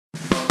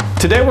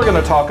Today we're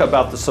going to talk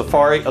about the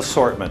Safari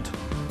Assortment.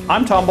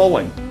 I'm Tom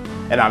Bowling.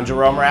 And I'm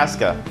Jerome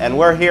Raska, and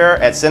we're here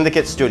at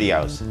Syndicate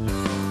Studios.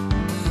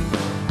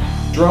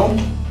 Jerome,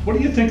 what do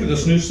you think of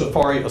this new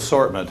Safari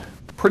Assortment?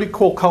 Pretty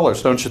cool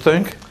colors, don't you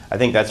think? I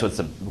think that's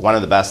one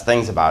of the best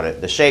things about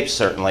it. The shapes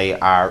certainly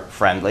are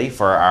friendly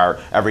for our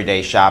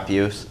everyday shop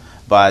use,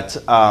 but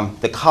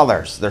the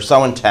colors, they're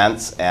so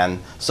intense and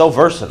so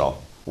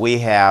versatile. We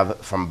have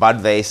from bud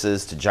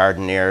vases to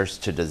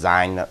jardinières to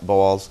design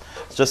bowls.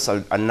 It's just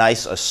a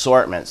nice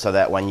assortment so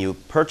that when you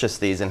purchase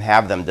these and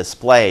have them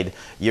displayed,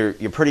 you're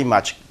pretty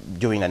much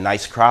doing a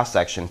nice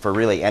cross-section for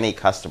really any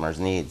customer's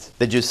needs.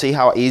 Did you see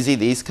how easy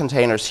these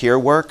containers here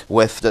work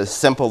with the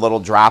simple little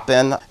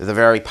drop-in, the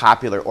very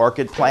popular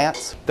orchid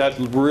plants? That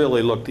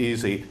really looked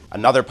easy.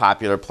 Another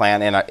popular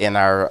plant in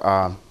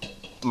our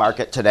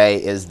market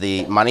today is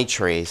the money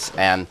trees,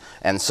 and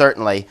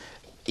certainly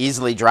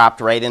easily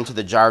dropped right into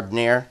the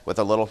jardiniere with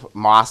a little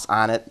moss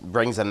on it,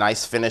 brings a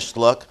nice finished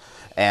look,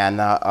 and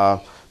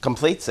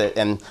completes it.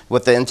 And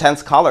with the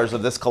intense colors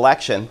of this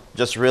collection,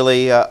 just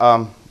really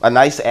a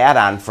nice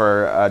add-on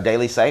for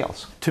daily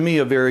sales. To me,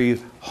 a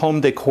very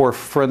home decor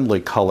friendly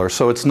color,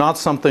 so it's not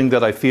something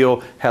that I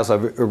feel has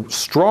a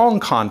strong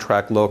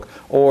contract look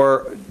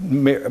or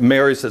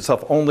marries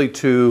itself only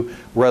to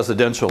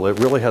residential. It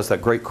really has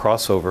that great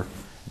crossover.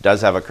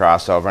 Does have a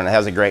crossover, and it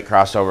has a great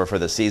crossover for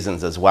the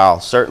seasons as well.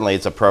 Certainly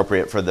it's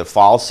appropriate for the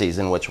fall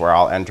season, which we're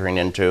all entering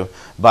into,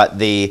 but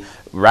the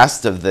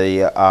rest of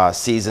the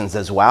seasons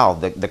as well.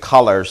 The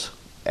colors,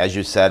 as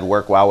you said,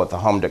 work well with the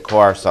home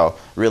decor, so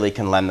really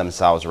can lend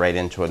themselves right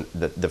into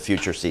the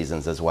future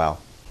seasons as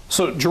well.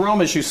 So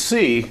Jerome, as you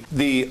see,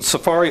 the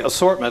Safari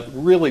Assortment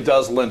really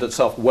does lend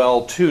itself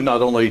well to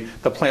not only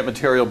the plant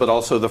material but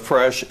also the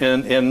fresh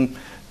in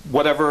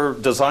whatever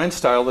design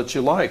style that you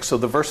like. So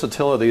the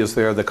versatility is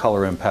there, the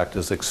color impact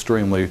is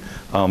extremely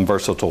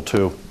versatile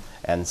too.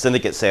 And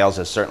Syndicate Sales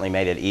has certainly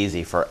made it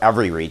easy for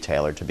every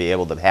retailer to be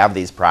able to have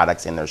these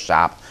products in their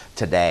shop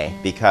today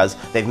because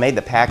they've made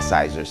the pack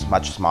sizes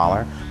much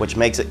smaller, which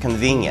makes it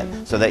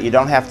convenient so that you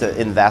don't have to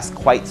invest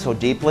quite so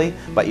deeply,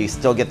 but you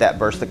still get that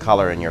burst of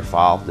color in your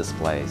fall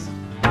displays.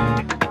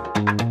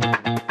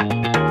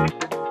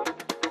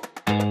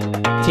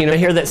 I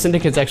hear that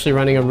Syndicate's actually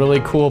running a really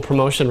cool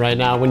promotion right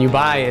now when you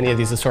buy any of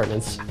these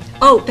assortments.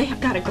 Oh, they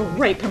have got a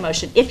great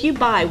promotion. If you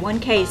buy one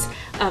case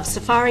of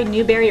Safari,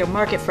 Newberry, or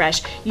Market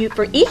Fresh,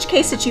 for each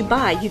case that you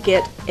buy, you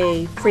get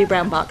a free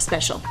brown box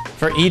special.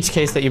 For each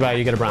case that you buy,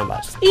 you get a brown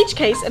box? Each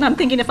case, and I'm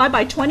thinking if I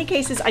buy 20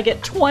 cases, I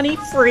get 20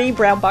 free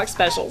brown box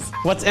specials.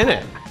 What's in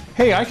it?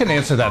 Hey, I can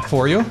answer that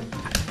for you.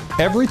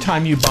 Every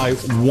time you buy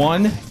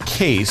one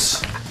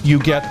case, you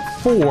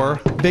get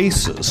 4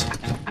 vases.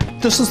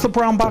 This is the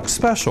brown box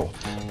special.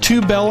 2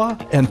 Bella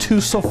and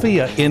 2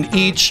 Sophia in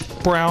each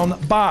brown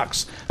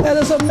box. That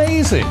is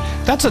amazing.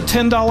 That's a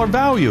 $10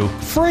 value,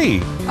 free.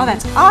 Oh,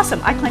 that's awesome.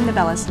 I claim the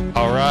Bellas.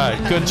 All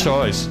right, good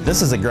choice.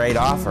 This is a great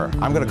offer.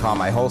 I'm going to call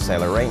my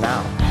wholesaler right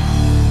now.